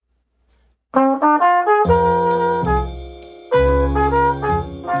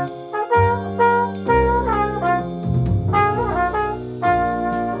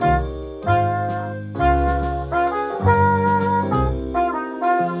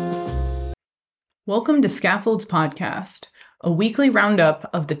Welcome to Scaffold's podcast, a weekly roundup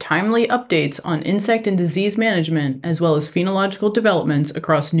of the timely updates on insect and disease management, as well as phenological developments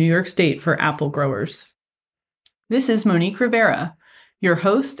across New York State for apple growers. This is Monique Rivera, your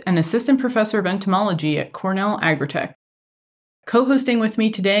host and assistant professor of entomology at Cornell Agritech. Co-hosting with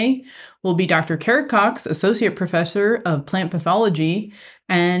me today will be Dr. Carrick Cox, associate professor of plant pathology,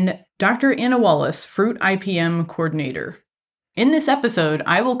 and Dr. Anna Wallace, fruit IPM coordinator. In this episode,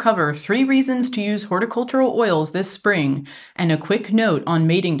 I will cover 3 reasons to use horticultural oils this spring and a quick note on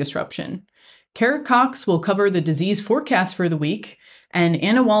mating disruption. Carrick Cox will cover the disease forecast for the week, and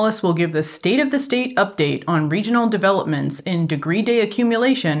Anna Wallace will give the state of the state update on regional developments in degree day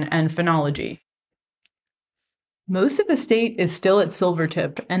accumulation and phenology. Most of the state is still at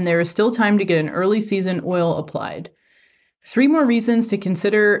silvertip, and there is still time to get an early season oil applied. 3 more reasons to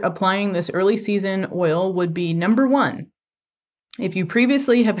consider applying this early season oil would be: number 1, if you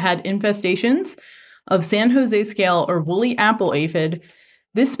previously have had infestations of San Jose scale or woolly apple aphid,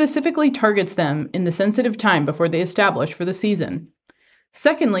 this specifically targets them in the sensitive time before they establish for the season.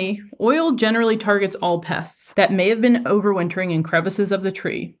 Secondly, oil generally targets all pests that may have been overwintering in crevices of the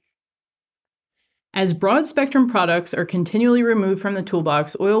tree. As broad-spectrum products are continually removed from the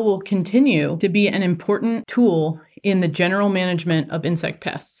toolbox, oil will continue to be an important tool in the general management of insect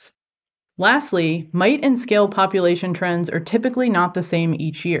pests. Lastly, mite and scale population trends are typically not the same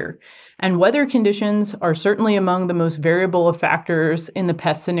each year, and weather conditions are certainly among the most variable of factors in the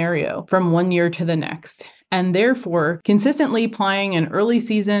pest scenario from one year to the next. And therefore, consistently applying an early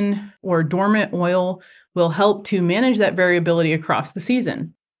season or dormant oil will help to manage that variability across the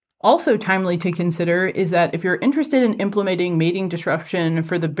season. Also timely to consider is that if you're interested in implementing mating disruption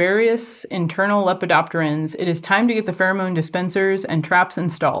for the various internal lepidopterans, it is time to get the pheromone dispensers and traps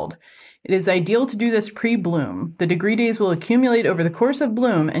installed. It is ideal to do this pre-bloom. The degree days will accumulate over the course of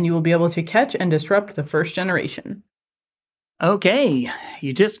bloom, and you will be able to catch and disrupt the first generation. Okay,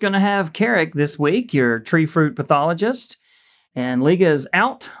 you're just going to have Carrick this week, your tree fruit pathologist, and Liga is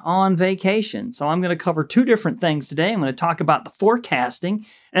out on vacation. So I'm going to cover 2 different things today. I'm going to talk about the forecasting,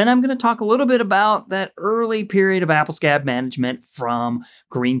 and I'm going to talk a little bit about that early period of apple scab management from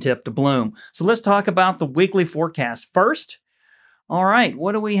green tip to bloom. So let's talk about the weekly forecast first. All right,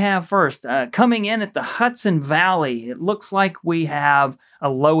 what do we have first? Coming in at the Hudson Valley, it looks like we have a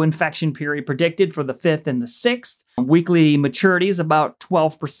low infection period predicted for the 5th and the 6th. Weekly maturity is about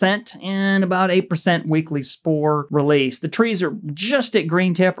 12% and about 8% weekly spore release. The trees are just at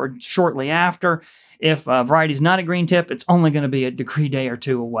green tip or shortly after. If a variety is not a green tip, it's only going to be a degree day or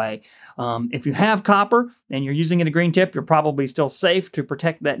 2 away. If you have copper and you're using it a green tip, you're probably still safe to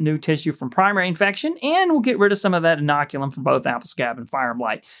protect that new tissue from primary infection, and we'll get rid of some of that inoculum from both apple scab and fire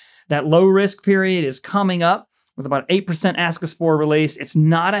blight. That low risk period is coming up with about 8% ascospore release. It's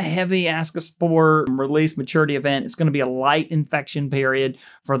not a heavy ascospore release maturity event. It's going to be a light infection period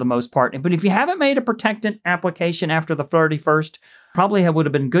for the most part. But if you haven't made a protectant application after the 31st, probably would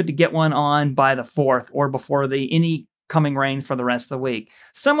have been good to get one on by the 4th or before any coming rains for the rest of the week.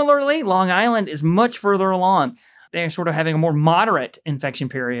 Similarly, Long Island is much further along. They're sort of having a more moderate infection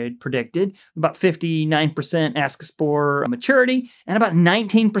period predicted, about 59% ascospore maturity and about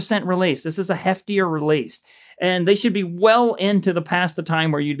 19% release. This is a heftier release. And they should be well into past the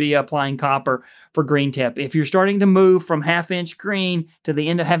time where you'd be applying copper for green tip. If you're starting to move from half-inch green to the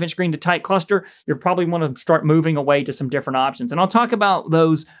end of half-inch green to tight cluster, you probably want to start moving away to some different options. And I'll talk about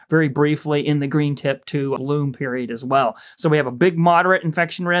those very briefly in the green tip to bloom period as well. So we have a big moderate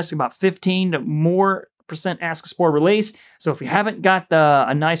infection risk, about 15 to more percent ascospore release. So if you haven't got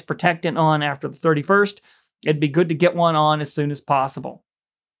a nice protectant on after the 31st, it'd be good to get one on as soon as possible.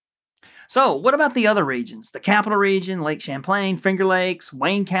 So what about the other regions? The Capital Region, Lake Champlain, Finger Lakes,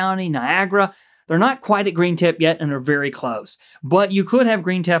 Wayne County, Niagara. They're not quite at green tip yet, and they're very close. But you could have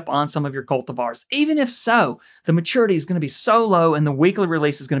green tip on some of your cultivars. Even if so, the maturity is going to be so low and the weekly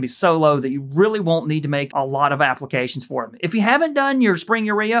release is going to be so low that you really won't need to make a lot of applications for them. If you haven't done your spring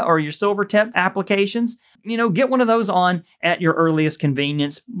urea or your silver tip applications, get one of those on at your earliest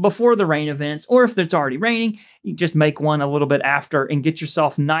convenience before the rain events, or if it's already raining, you just make one a little bit after and get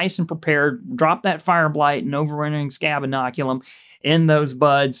yourself nice and prepared. Drop that fire blight and overwintering scab inoculum in those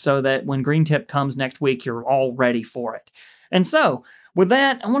buds so that when green tip comes next week, you're all ready for it. And so with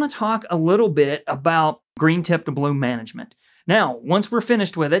that, I want to talk a little bit about green tip to bloom management. Now, once we're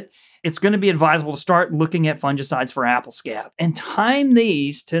finished with it, it's going to be advisable to start looking at fungicides for apple scab and time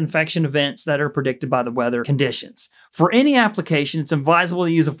these to infection events that are predicted by the weather conditions. For any application, it's advisable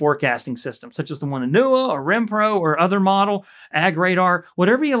to use a forecasting system, such as the one in NUA or RimPro or other model, AgRadar,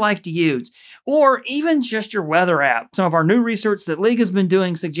 whatever you like to use, or even just your weather app. Some of our new research that League has been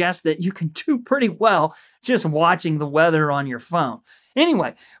doing suggests that you can do pretty well just watching the weather on your phone.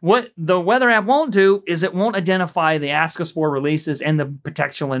 Anyway, what the weather app won't do is it won't identify the ascospore releases and the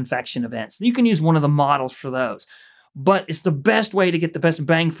potential infection events. You can use one of the models for those, but it's the best way to get the best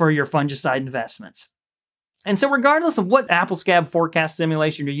bang for your fungicide investments. And so regardless of what apple scab forecast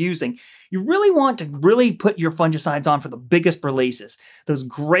simulation you're using, you really want to put your fungicides on for the biggest releases, those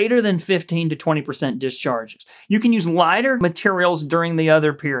greater than 15 to 20% discharges. You can use lighter materials during the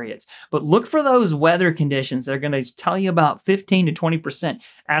other periods, but look for those weather conditions that are going to tell you about 15 to 20%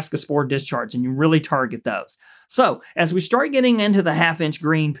 ascospore discharge, and you really target those. So as we start getting into the half-inch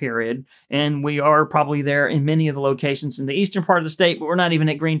green period, and we are probably there in many of the locations in the eastern part of the state, but we're not even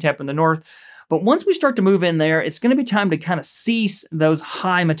at green tep in the north. But once we start to move in there, it's going to be time to kind of cease those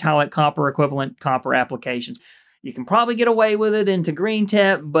high metallic copper equivalent copper applications. You can probably get away with it into green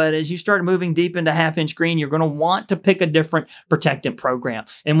tep, but as you start moving deep into half-inch green, you're going to want to pick a different protectant program.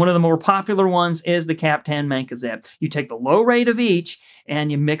 And one of the more popular ones is the Captan Mancozeb. You take the low rate of each and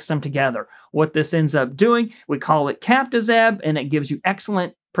you mix them together. What this ends up doing, we call it Captazeb, and it gives you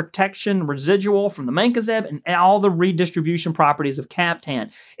excellent protection residual from the Mancozeb and all the redistribution properties of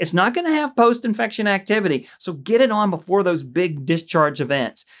Captan. It's not going to have post-infection activity, so get it on before those big discharge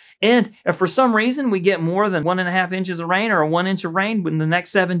events. And if for some reason we get more than 1.5 inches of rain or 1 inch of rain in the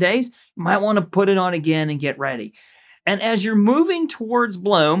next 7 days, you might want to put it on again and get ready. And as you're moving towards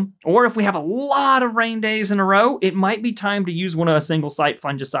bloom, or if we have a lot of rain days in a row, it might be time to use one of a single-site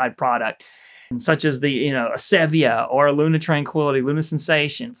fungicide product, such as the Acevia or Luna Tranquility, Luna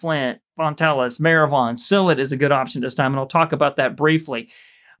Sensation, Flint, Fontellus, Maravon. Psyllet is a good option this time, and I'll talk about that briefly.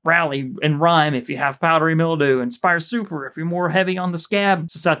 Rally and Rime if you have powdery mildew, and Spire Super if you're more heavy on the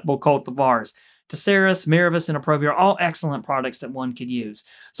scab susceptible cultivars. Teceris, Miravis, and Aprovia are all excellent products that one could use.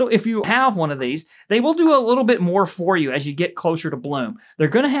 So if you have one of these, they will do a little bit more for you as you get closer to bloom. They're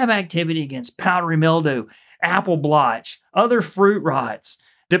going to have activity against powdery mildew, apple blotch, other fruit rots,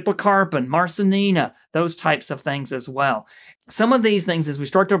 Diplocarpon, Marsanina, those types of things as well. Some of these things, as we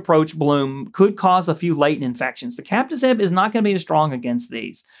start to approach bloom, could cause a few latent infections. The Captazeb is not going to be as strong against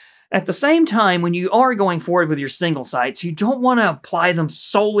these. At the same time, when you are going forward with your single sites, you don't want to apply them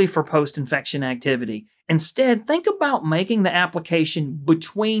solely for post-infection activity. Instead, think about making the application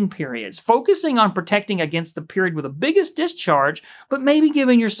between periods, focusing on protecting against the period with the biggest discharge, but maybe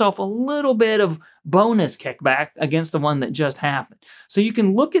giving yourself a little bit of bonus kickback against the one that just happened. So you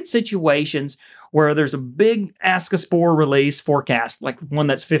can look at situations where there's a big ascospore release forecast, like one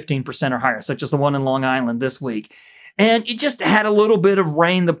that's 15% or higher, such as the one in Long Island this week. And it just had a little bit of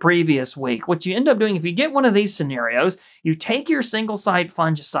rain the previous week. What you end up doing, if you get one of these scenarios, you take your single-site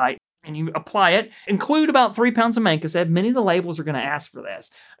fungicide and you apply it, include about 3 pounds of Mancozeb. Many of the labels are going to ask for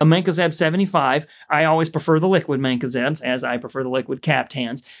this. A Mancozeb 75, I always prefer the liquid Mancozebs, as I prefer the liquid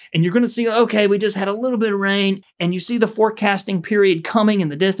Captans. And you're going to see, okay, we just had a little bit of rain, and you see the forecasting period coming in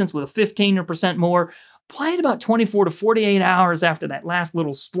the distance with a 15% more. Apply it about 24 to 48 hours after that last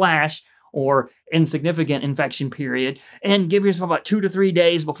little splash or insignificant infection period, and give yourself about 2 to 3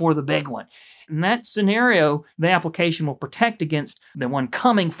 days before the big one. In that scenario, the application will protect against the one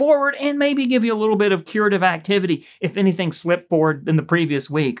coming forward and maybe give you a little bit of curative activity if anything slipped forward in the previous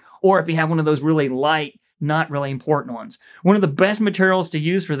week, or if you have one of those really light, not really important ones. One of the best materials to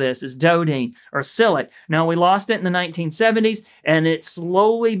use for this is Dodine or Psyllet. Now, we lost it in the 1970s, and it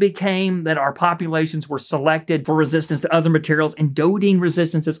slowly became that our populations were selected for resistance to other materials, and Dodine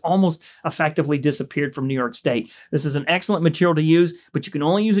resistance has almost effectively disappeared from New York State. This is an excellent material to use, but you can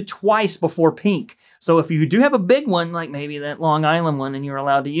only use it twice before pink. So if you do have a big one, like maybe that Long Island one, and you're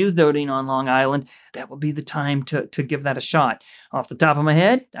allowed to use Dodine on Long Island, that would be the time to give that a shot. Off the top of my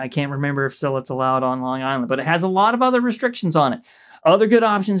head, I can't remember if Psyllet's allowed on Long Island, but it has a lot of other restrictions on it. Other good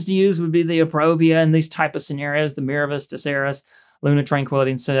options to use would be the Aprovia in these type of scenarios, the Miravis, Teceris, Luna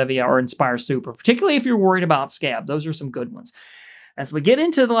Tranquility, and Acevia, or Inspire Super, particularly if you're worried about scab. Those are some good ones. As we get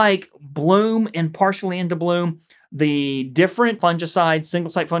into like bloom and partially into bloom, the different fungicides,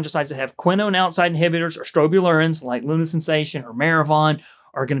 single-site fungicides that have quinone outside inhibitors or strobilurins like Luna Sensation or Maravon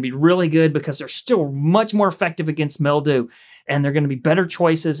are going to be really good because they're still much more effective against mildew, and they're going to be better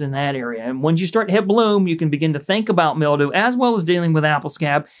choices in that area. And once you start to hit bloom, you can begin to think about mildew as well as dealing with apple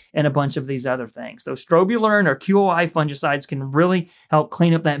scab and a bunch of these other things. Those strobilurin or QOI fungicides can really help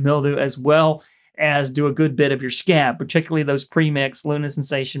clean up that mildew as well as do a good bit of your scab, particularly those premix Luna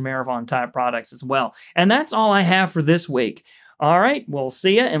Sensation, Maravon type products as well. And that's all I have for this week. All right, we'll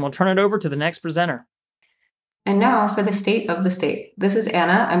see you, and we'll turn it over to the next presenter. And now for the state of the state. This is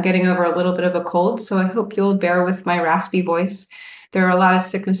Anna. I'm getting over a little bit of a cold, so I hope you'll bear with my raspy voice. There are a lot of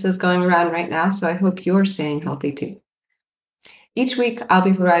sicknesses going around right now, so I hope you're staying healthy too. Each week, I'll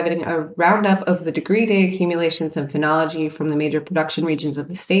be providing a roundup of the degree day accumulations in phenology from the major production regions of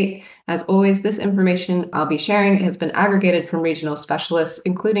the state. As always, this information I'll be sharing has been aggregated from regional specialists,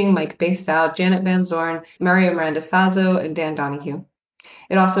 including Mike Bastow, Janet Van Zorn, Mario Miranda-Sazzo, and Dan Donahue.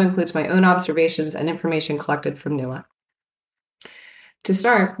 It also includes my own observations and information collected from NUA. To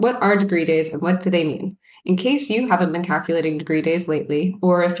start, what are degree days and what do they mean? In case you haven't been calculating degree days lately,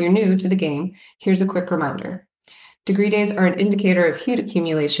 or if you're new to the game, here's a quick reminder. Degree days are an indicator of heat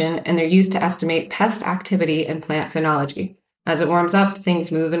accumulation, and they're used to estimate pest activity in plant phenology. As it warms up,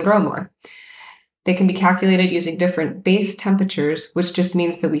 things move and grow more. They can be calculated using different base temperatures, which just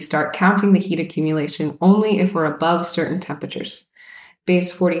means that we start counting the heat accumulation only if we're above certain temperatures.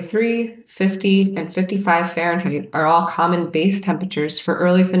 Base 43, 50, and 55 Fahrenheit are all common base temperatures for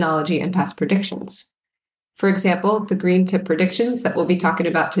early phenology and pest predictions. For example, the green tip predictions that we'll be talking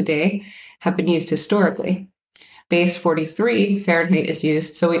about today have been used historically. Base 43 Fahrenheit is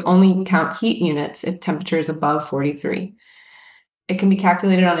used, so we only count heat units if temperature is above 43. It can be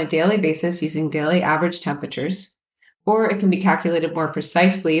calculated on a daily basis using daily average temperatures, or it can be calculated more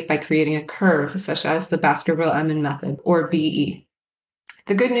precisely by creating a curve, such as the Baskerville-Emmons method, or BE.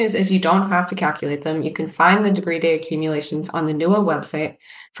 The good news is you don't have to calculate them. You can find the degree day accumulations on the NUA website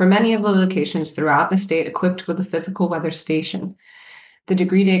for many of the locations throughout the state equipped with a physical weather station. The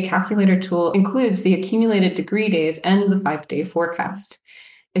degree day calculator tool includes the accumulated degree days and the 5-day forecast.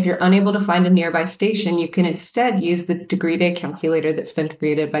 If you're unable to find a nearby station, you can instead use the degree day calculator that's been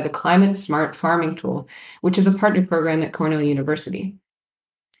created by the Climate Smart Farming Tool, which is a partner program at Cornell University.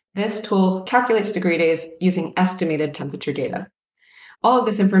 This tool calculates degree days using estimated temperature data. All of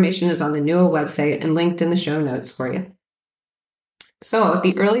this information is on the NUA website and linked in the show notes for you. So,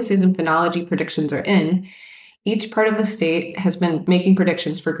 the early season phenology predictions are in. Each part of the state has been making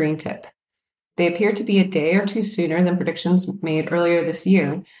predictions for green tip. They appear to be a day or two sooner than predictions made earlier this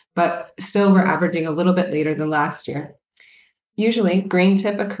year, but still we're averaging a little bit later than last year. Usually, green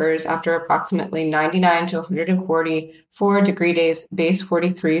tip occurs after approximately 99 to 144 degree days base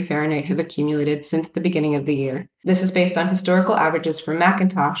 43 Fahrenheit have accumulated since the beginning of the year. This is based on historical averages for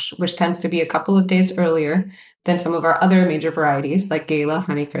McIntosh, which tends to be a couple of days earlier than some of our other major varieties like Gala,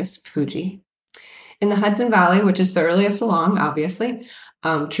 Honeycrisp, Fuji. In the Hudson Valley, which is the earliest along, obviously,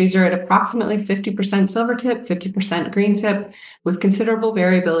 trees are at approximately 50% silvertip, 50% green tip, with considerable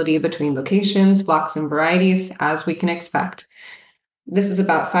variability between locations, blocks, and varieties, as we can expect. This is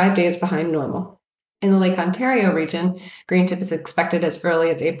about 5 days behind normal. In the Lake Ontario region, green tip is expected as early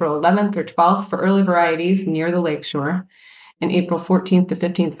as April 11th or 12th for early varieties near the lakeshore, and April 14th to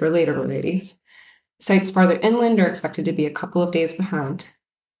 15th for later varieties. Sites farther inland are expected to be a couple of days behind.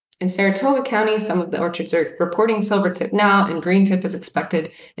 In Saratoga County, some of the orchards are reporting silvertip now, and green tip is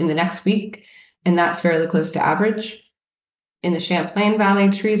expected in the next week, and that's fairly close to average. In the Champlain Valley,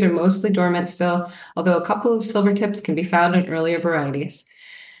 trees are mostly dormant still, although a couple of silvertips can be found in earlier varieties.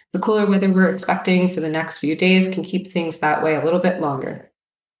 The cooler weather we're expecting for the next few days can keep things that way a little bit longer.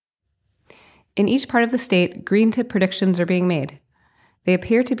 In each part of the state, green tip predictions are being made. They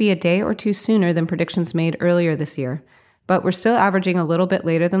appear to be a day or two sooner than predictions made earlier this year, but we're still averaging a little bit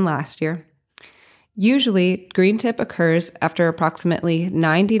later than last year. Usually, green tip occurs after approximately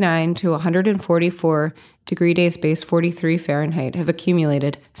 99 to 144 degree days base 43 Fahrenheit have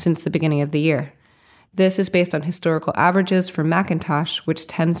accumulated since the beginning of the year. This is based on historical averages for McIntosh, which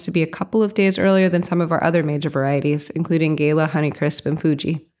tends to be a couple of days earlier than some of our other major varieties, including Gala, Honeycrisp, and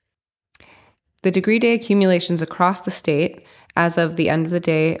Fuji. The degree day accumulations across the state, as of the end of the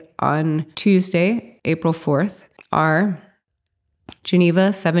day on Tuesday, April 4th, are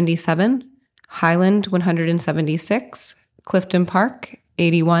Geneva 77, Highland 176, Clifton Park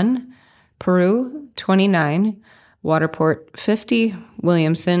 81, Peru 29, Waterport 50,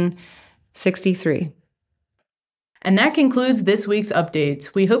 Williamson 63. And that concludes this week's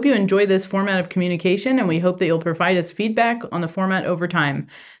updates. We hope you enjoy this format of communication, and we hope that you'll provide us feedback on the format over time.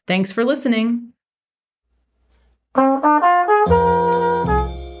 Thanks for listening.